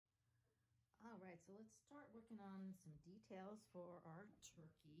So let's start working on some details for our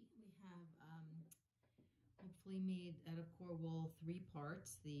turkey. We have hopefully made out of core wool 3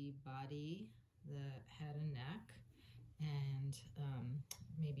 parts: the body, the head and neck, and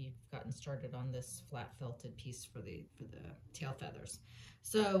maybe you've gotten started on this flat felted piece for the tail feathers.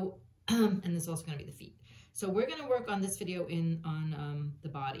 So and this is also going to be the feet. So we're going to work on this video on the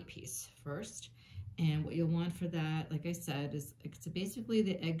body piece first. And what you'll want for that, like I said, is it's basically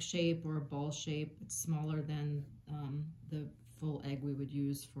the egg shape or a ball shape. It's smaller than the full egg we would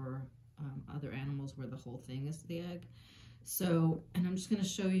use for other animals where the whole thing is the egg. So, and I'm just going to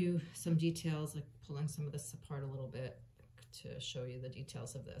show you some details, like pulling some of this apart a little bit to show you the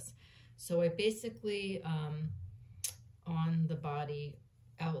details of this. So I basically, on the body,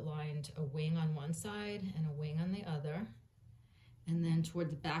 outlined a wing on one side and a wing on the other. And then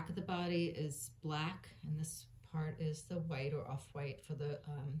toward the back of the body is black, and this part is the white or off-white for the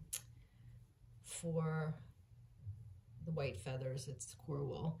white feathers. It's core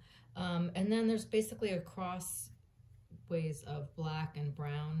wool. And then there's basically a cross ways of black and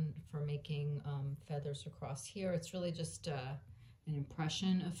brown for making feathers across here. It's really just an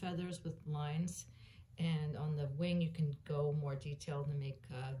impression of feathers with lines. And on the wing, you can go more detailed and make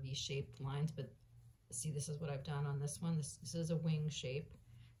V-shaped lines, but see, this is what I've done on this one. This is a wing shape.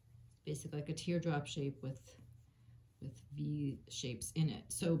 It's basically like a teardrop shape with V shapes in it.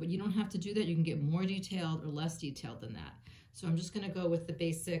 So, but you don't have to do that. You can get more detailed or less detailed than that. So I'm just going to go with the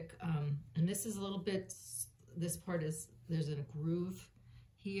basic, and this is a little bit, this part is, there's a groove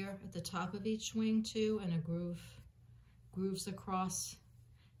here at the top of each wing too, and a grooves across.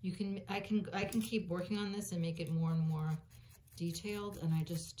 I can keep working on this and make it more and more detailed, and I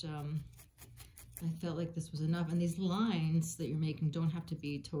just, I felt like this was enough. And these lines that you're making don't have to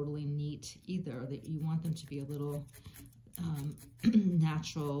be totally neat either. That you want them to be a little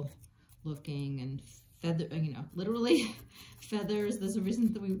natural looking and feather, you know, literally feathers. There's a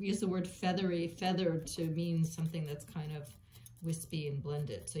reason that we use the word feathered to mean something that's kind of wispy and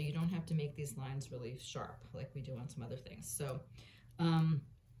blended. So you don't have to make these lines really sharp like we do on some other things. So, and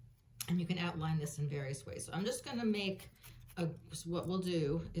you can outline this in various ways. So I'm just gonna make so what we'll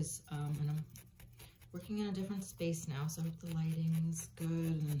do is, and I'm working in a different space now, so I hope the lighting is good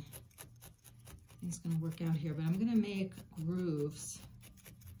and everything's gonna work out here. But I'm gonna make grooves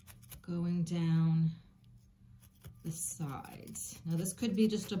going down the sides. Now this could be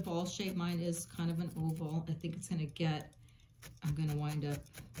just a ball shape. Mine is kind of an oval. I think it's gonna get, I'm gonna wind up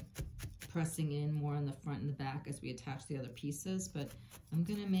pressing in more on the front and the back as we attach the other pieces, but I'm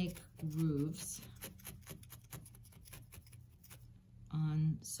gonna make grooves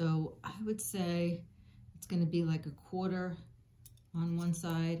on, so I would say it's going to be like a quarter on one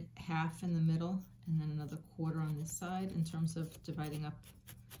side, half in the middle, and then another quarter on this side in terms of dividing up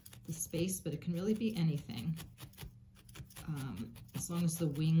the space, but it can really be anything. As long as the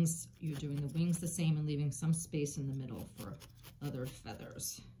wings, you're doing the wings the same and leaving some space in the middle for other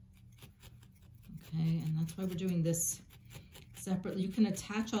feathers. Okay, and that's why we're doing this separately. You can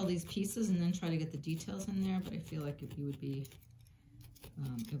attach all these pieces and then try to get the details in there, but I feel like it would be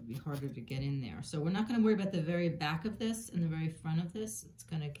harder to get in there. So we're not going to worry about the very back of this and the very front of this. It's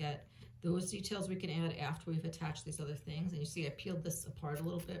going to get those details we can add after we've attached these other things. And you see I peeled this apart a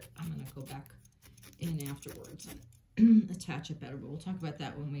little bit. I'm going to go back in afterwards and attach it better, but we'll talk about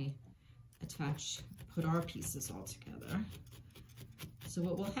that when we put our pieces all together. So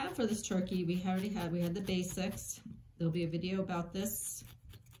what we'll have for this turkey, we had the basics. There'll be a video about this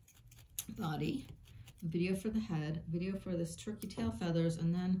body, a video for the head, a video for this turkey tail feathers,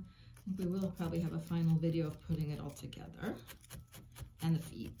 and then I think we will probably have a final video of putting it all together. And the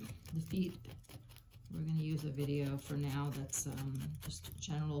feet. The feet, we're going to use a video for now that's just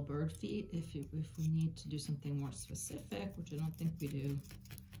general bird feet. If we need to do something more specific, which I don't think we do,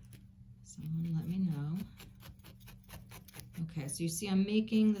 someone let me know. Okay, so you see I'm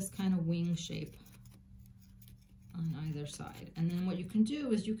making this kind of wing shape on either side. And then what you can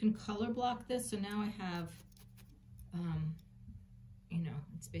do is you can color block this. So now I have, you know,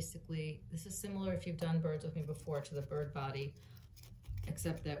 it's basically, this is similar if you've done birds with me before to the bird body,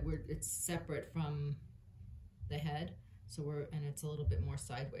 except that it's separate from the head. So and it's a little bit more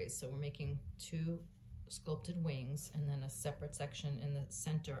sideways. So we're making 2 sculpted wings and then a separate section in the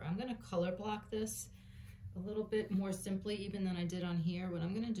center. I'm gonna color block this a little bit more simply even than I did on here. What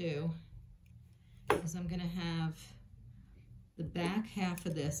I'm gonna do is I'm gonna have the back half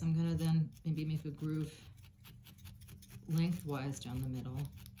of this, I'm gonna then maybe make a groove lengthwise down the middle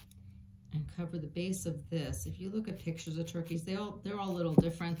and cover the base of this. If you look at pictures of turkeys, they're all a little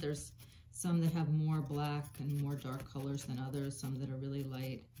different. There's some that have more black and more dark colors than others, some that are really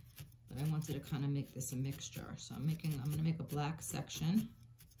light. But I want wanted to kind of make this a mixture. So I'm going to make a black section.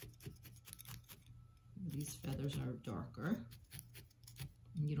 These feathers are darker.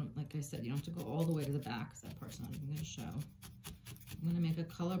 And you don't, like I said, you don't have to go all the way to the back because that part's not even going to show. I'm going to make a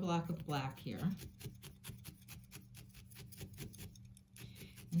color block of black here.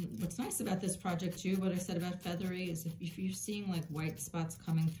 And what's nice about this project too, what I said about feathery, is if you're seeing like white spots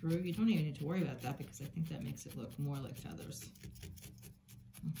coming through, you don't even need to worry about that because I think that makes it look more like feathers.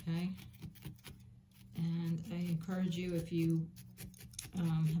 Okay. And I encourage you, if you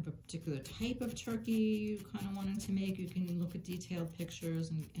have a particular type of turkey you kind of wanted to make, you can look at detailed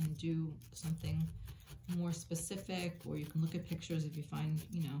pictures and do something more specific, or you can look at pictures if you find,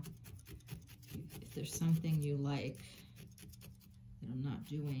 you know, if there's something you like that I'm not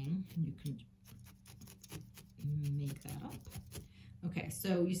doing, you can make that up. Okay,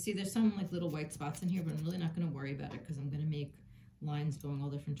 so you see there's some like little white spots in here, but I'm really not going to worry about it because I'm going to make lines going all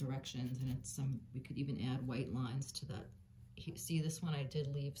different directions, and it's we could even add white lines to that. See this one, I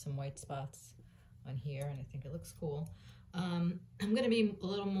did leave some white spots on here, and I think it looks cool. I'm going to be a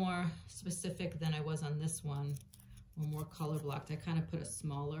little more specific than I was on this one, or more color blocked. I kind of put a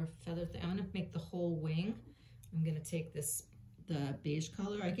smaller feather thing. I'm going to make the whole wing. I'm going to take the beige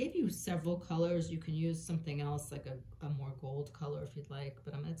color. I gave you several colors. You can use something else, like a more gold color if you'd like,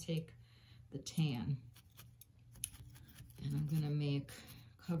 but I'm going to take the tan, and I'm going to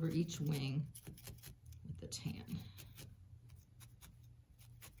cover each wing with the tan.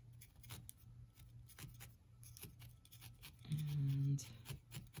 And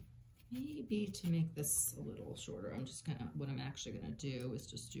maybe to make this a little shorter, what I'm actually gonna do is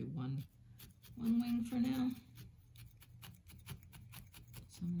just do one wing for now.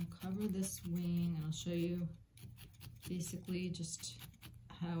 So I'm gonna cover this wing, and I'll show you basically just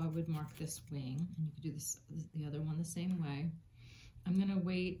how I would mark this wing. And you could do the other one the same way. I'm gonna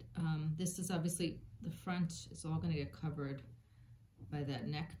wait. This is obviously, the front is all gonna get covered by that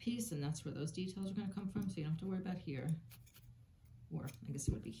neck piece, and that's where those details are gonna come from, so you don't have to worry about here. Or I guess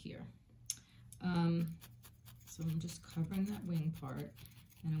it would be here. So I'm just covering that wing part,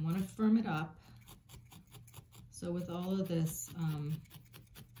 and I want to firm it up. So with all of this, I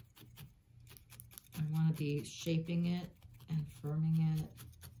want to be shaping it and firming it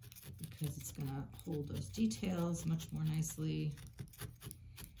because it's going to hold those details much more nicely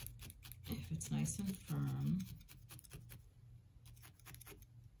if it's nice and firm.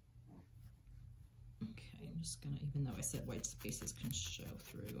 I'm just gonna, even though I said white spaces can show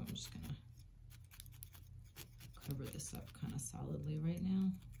through, I'm just gonna cover this up kind of solidly right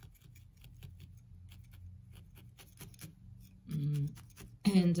now.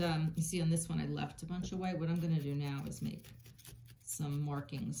 And you see on this one I left a bunch of white. What I'm gonna do now is make some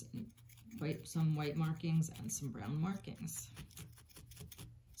markings, some white markings and some brown markings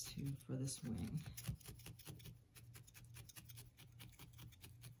for this wing.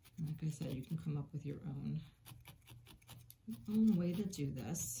 Like I said, you can come up with your own way to do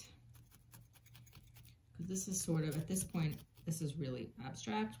this. Because this is sort of, at this point, this is really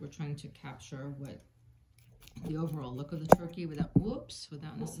abstract. We're trying to capture what the overall look of the turkey without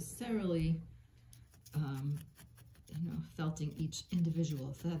necessarily, you know, felting each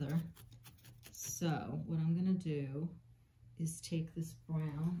individual feather. So what I'm gonna do is take this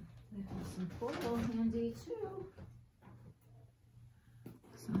brown. I have some foil handy too.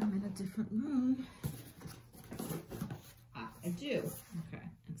 So I'm in a different room. I do. Okay,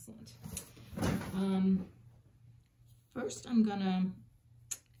 excellent. First I'm gonna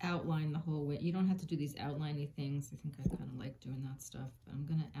outline the whole wing. You don't have to do these outliney things. I think I kind of like doing that stuff, but I'm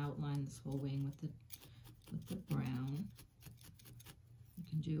gonna outline this whole wing with the brown. You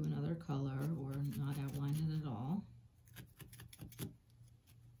can do another color or not outline it at all.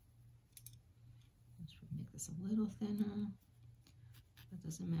 Let's make this a little thinner. That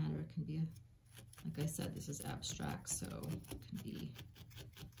doesn't matter. It can be like I said, this is abstract, so it can be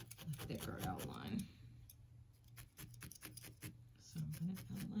a thicker outline. So I'm going to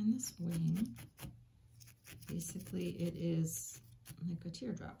outline this wing. Basically, it is like a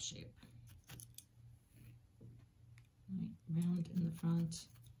teardrop shape. Right, round in the front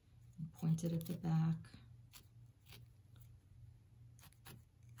and pointed at the back.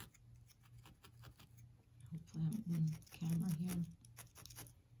 Hopefully I'm in camera here.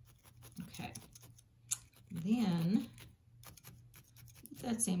 Okay, then with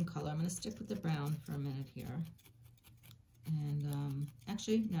that same color, I'm going to stick with the brown for a minute here. And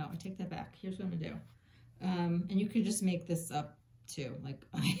actually, no, I take that back. Here's what I'm going to do. And you can just make this up too, like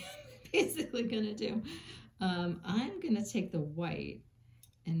I'm basically going to do. I'm going to take the white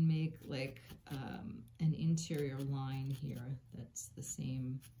and make like an interior line here that's the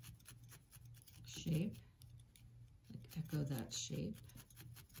same shape, like echo that shape.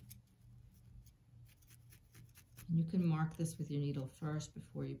 And you can mark this with your needle first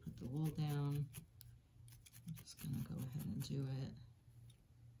before you put the wool down. I'm just gonna go ahead and do it.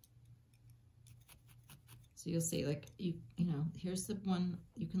 So you'll see, like, you know, here's the one,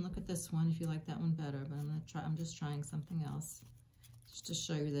 you can look at this one if you like that one better, but I'm just trying something else, just to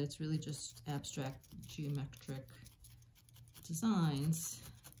show you that it's really just abstract geometric designs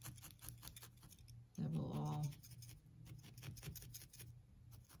that will all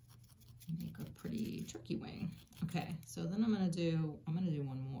make a pretty tricky wing. Okay, so then I'm gonna do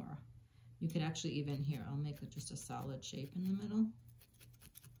one more. You could actually even here, I'll make just a solid shape in the middle.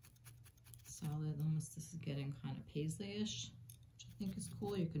 Solid, almost, this is getting kind of paisley-ish, which I think is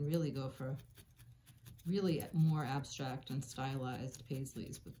cool. You can really go for really more abstract and stylized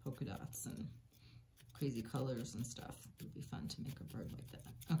paisleys with polka dots and crazy colors and stuff. It would be fun to make a bird like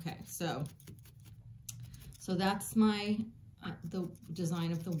that. Okay, so that's my the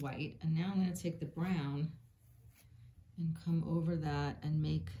design of the white, and now I'm going to take the brown and come over that and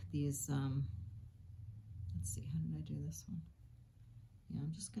make these, let's see, how did I do this one? Yeah,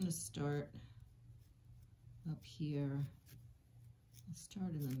 I'm just going to start up here. I'll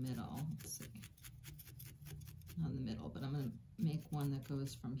start in the middle. Let's see. Not in the middle, but I'm going to make one that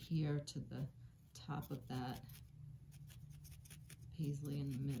goes from here to the top of that paisley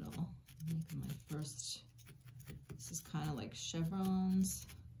in the middle. I'm making my first, this is kind of like chevrons.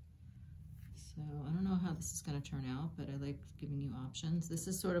 So I don't know how this is going to turn out, but I like giving you options. This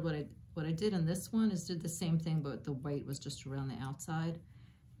is sort of what I did in this one, is did the same thing, but the white was just around the outside,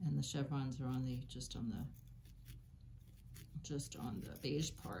 and the chevrons are on the just on the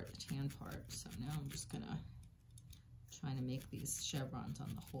beige part, the tan part. So now I'm just gonna try to make these chevrons on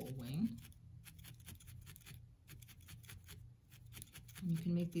the whole wing. And you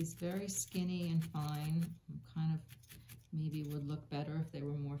can make these very skinny and fine. Kind of maybe would look better if they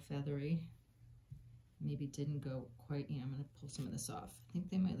were more feathery. Maybe didn't go quite, I'm going to pull some of this off. I think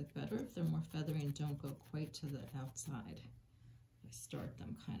they might look better if they're more feathery and don't go quite to the outside. I start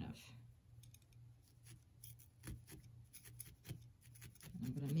them kind of. And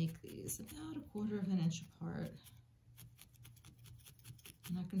I'm going to make these about 1/4 inch apart.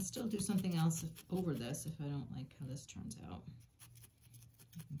 And I can still do something else over this if I don't like how this turns out.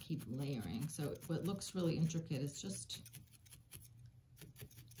 I can keep layering. So what looks really intricate is just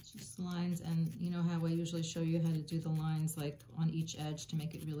lines, and you know how I usually show you how to do the lines like on each edge to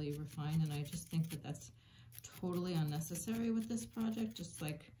make it really refined, and I just think that that's totally unnecessary with this project. Just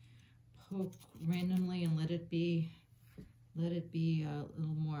like poke randomly and let it be a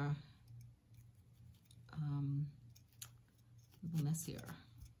little more a little messier.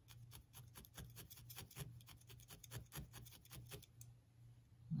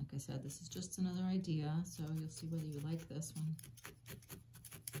 Like I said, this is just another idea, so you'll see whether you like this one.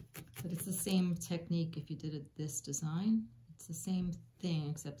 But it's the same technique if you did it this design. It's the same thing,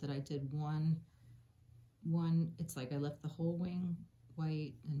 except that I did one, it's like I left the whole wing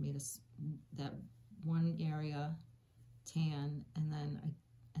white and made that one area tan, and then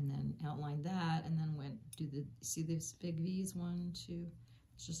outlined that, and then went do the, see these big V's, 1, 2,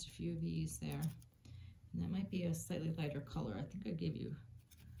 it's just a few V's there. And that might be a slightly lighter color. I think I gave you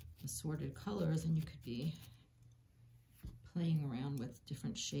assorted colors, and you could be playing around with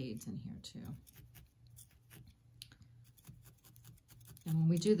different shades in here too. And when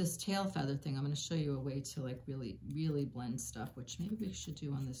we do this tail feather thing, I'm going to show you a way to like really blend stuff, which maybe we should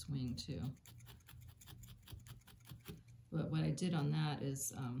do on this wing too. But what I did on that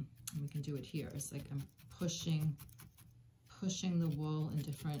is, and we can do it here, it's like I'm pushing the wool in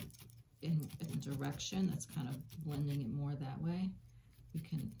different in direction. That's kind of blending it more that way. We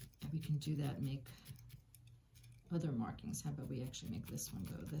can do that and make other markings. How about we actually make this one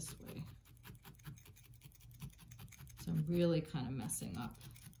go this way? So I'm really kind of messing up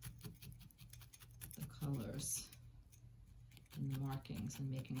the colors and the markings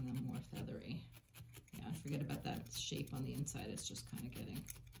and making them more feathery. Yeah, forget about that shape on the inside. It's just kind of getting,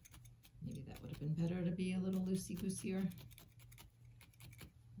 maybe that would have been better to be a little loosey-gooseier,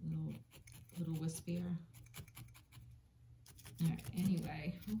 a little wispier. All right,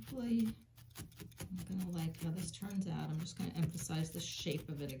 anyway, hopefully I'm gonna like how this turns out. I'm just gonna emphasize the shape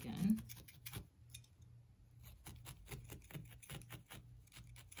of it again.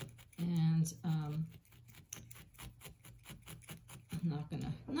 And I'm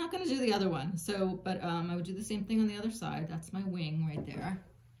not gonna do the other one. So, but I would do the same thing on the other side. That's my wing right there.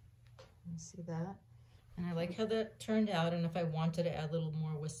 You see that? And I like how that turned out. And if I wanted to add a little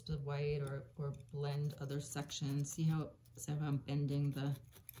more wisps of white or blend other sections, see how I'm bending the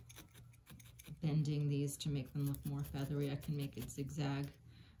bending these to make them look more feathery. I can make it zigzag,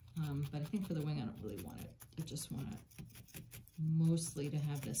 but I think for the wing I don't really want it. I just want it mostly to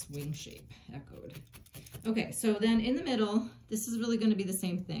have this wing shape echoed. Okay, so then in the middle, this is really going to be the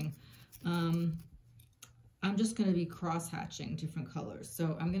same thing. I'm just going to be cross hatching different colors.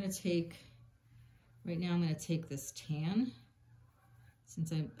 So I'm going to take, right now I'm going to take this tan.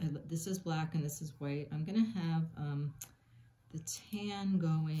 Since this is black and this is white, I'm going to have the tan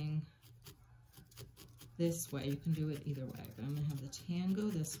going this way. You can do it either way, but I'm going to have the tan go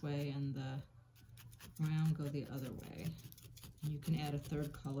this way and the brown go the other way. And you can add a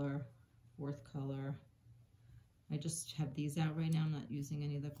third color, fourth color. I just have these out right now. I'm not using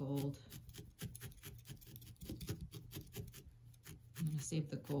any of the gold. I'm going to save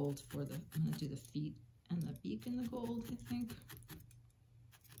the gold for the, I'm going to do the feet and the beak in the gold, I think.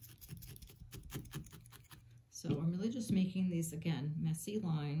 So I'm really just making these, again, messy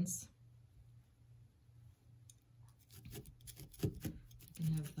lines. I can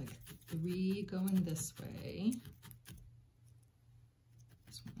have like 3 going this way.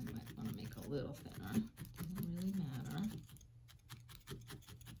 This one I might want to make a little thinner. Doesn't really matter.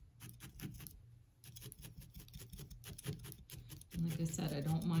 And like I said, I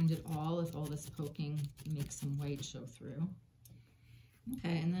don't mind at all if all this poking makes some white show through.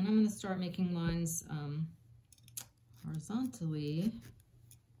 Okay, and then I'm going to start making lines horizontally.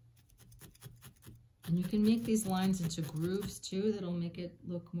 And you can make these lines into grooves too. That'll make it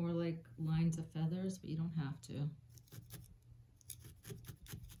look more like lines of feathers, but you don't have to.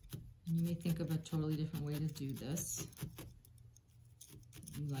 And you may think of a totally different way to do this.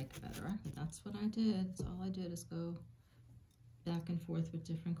 You like better, but that's what I did. That's all I did is go back and forth with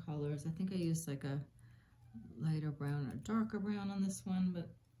different colors. I think I used like a lighter brown or darker brown on this one,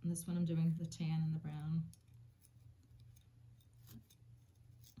 but on this one I'm doing the tan and the brown.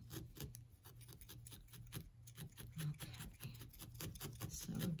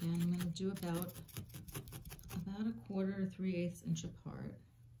 So again, I'm going to do about 1/4 to 3/8 inch apart.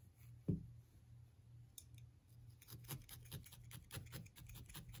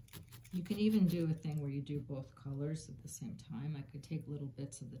 You can even do a thing where you do both colors at the same time. I could take little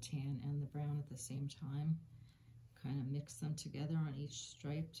bits of the tan and the brown at the same time, kind of mix them together on each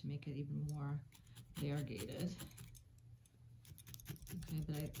stripe to make it even more variegated. Okay,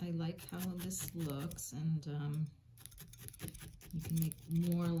 but I like how this looks, and you can make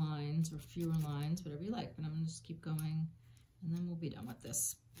more lines or fewer lines, whatever you like, but I'm going to just keep going, and then we'll be done with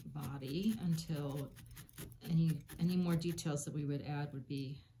this body until any more details that we would add would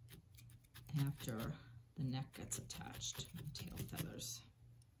be after the neck gets attached, the tail feathers.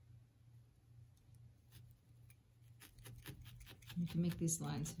 You can make these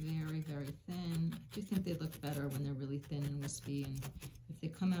lines very, very thin. I do think they look better when they're really thin and wispy, and if they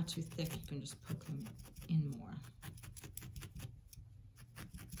come out too thick, you can just poke them in more.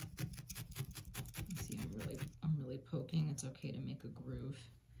 You see, I'm really poking. It's okay to make a groove.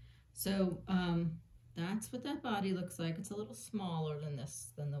 So that's what that body looks like. It's a little smaller than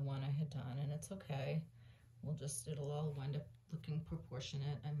the one I had done, and it's okay. It'll all wind up looking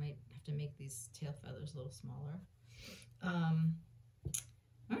proportionate. I might have to make these tail feathers a little smaller.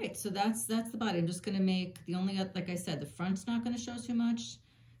 All right, so that's the body. I'm just going to make like I said, the front's not going to show too much,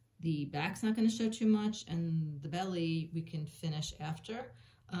 the back's not going to show too much, and the belly we can finish after.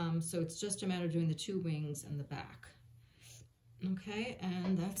 So it's just a matter of doing the 2 wings and the back. Okay,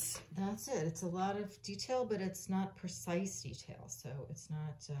 and that's it. It's a lot of detail, but it's not precise detail, so it's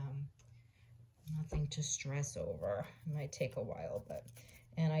not nothing to stress over. It might take a while,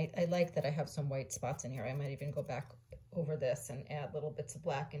 and I like that I have some white spots in here. I might even go back over this and add little bits of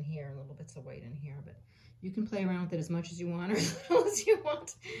black in here and little bits of white in here, but you can play around with it as much as you want or as little as you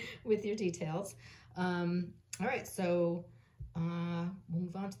want with your details. All right, so we'll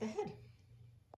move on to the head.